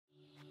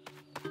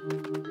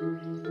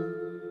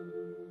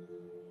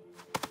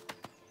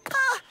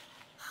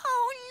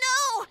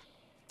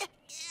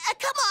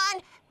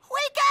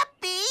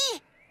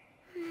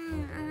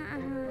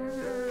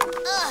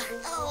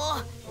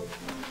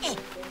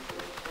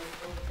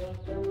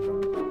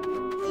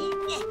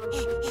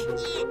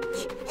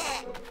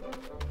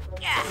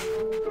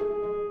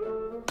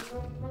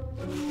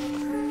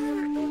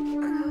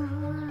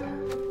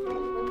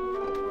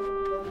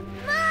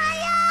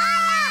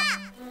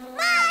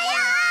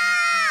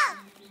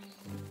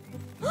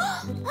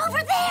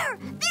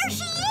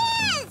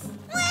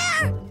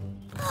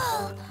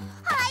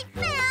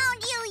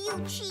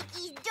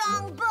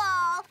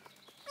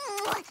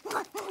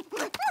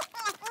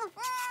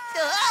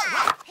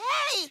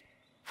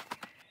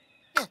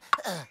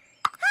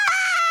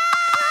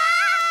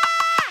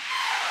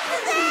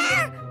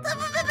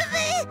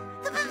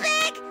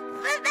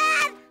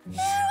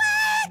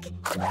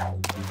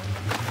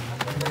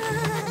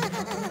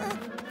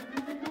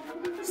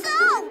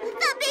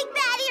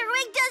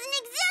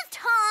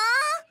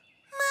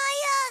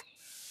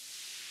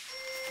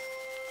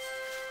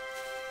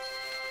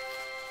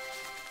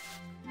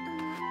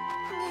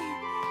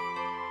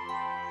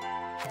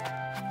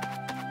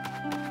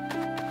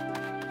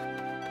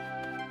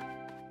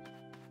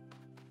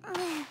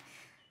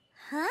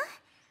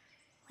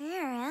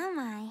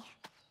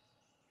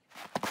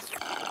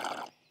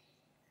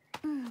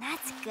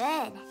That's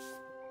good.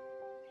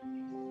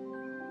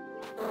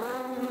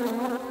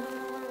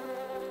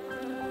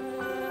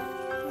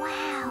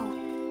 Wow.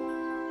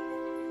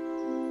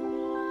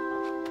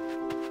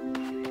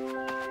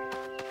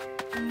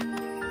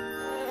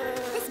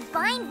 This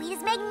bindweed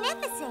is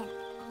magnificent.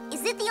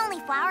 Is it the only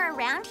flower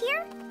around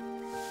here?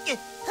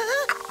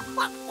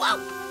 Whoa, whoa!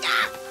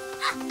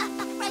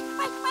 Right.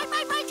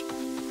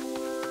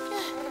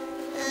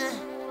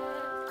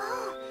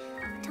 Oh,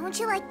 don't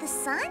you like the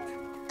sun?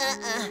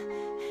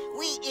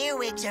 We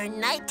earwigs are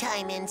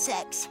nighttime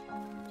insects.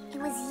 It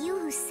was you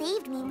who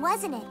saved me,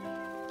 wasn't it?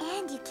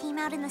 And you came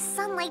out in the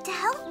sunlight to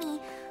help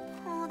me.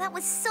 Oh, that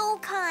was so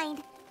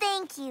kind.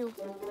 Thank you.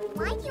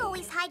 Why do you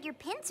always hide your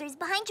pincers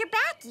behind your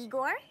back,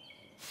 Igor?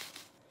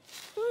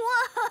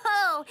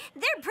 Whoa!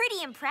 They're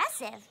pretty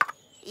impressive.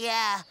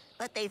 Yeah,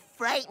 but they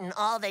frighten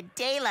all the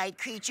daylight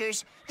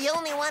creatures. The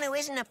only one who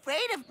isn't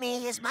afraid of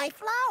me is my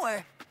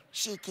flower.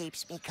 She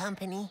keeps me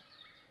company.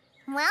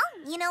 Well,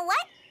 you know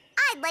what?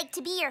 I'd like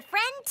to be your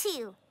friend,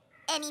 too.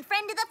 Any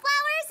friend of the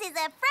flowers is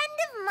a friend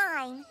of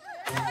mine.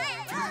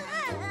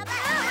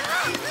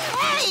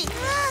 Hey!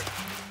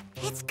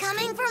 It's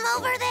coming from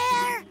over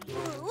there.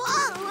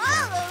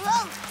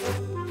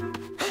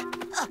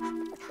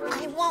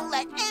 I won't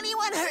let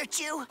anyone hurt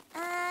you.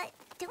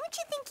 Don't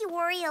you think you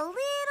worry a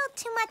little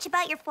too much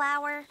about your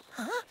flower?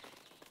 Huh?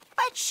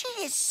 But she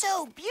is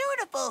so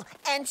beautiful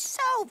and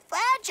so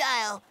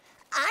fragile.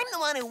 I'm the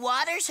one who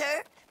waters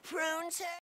her, prunes her.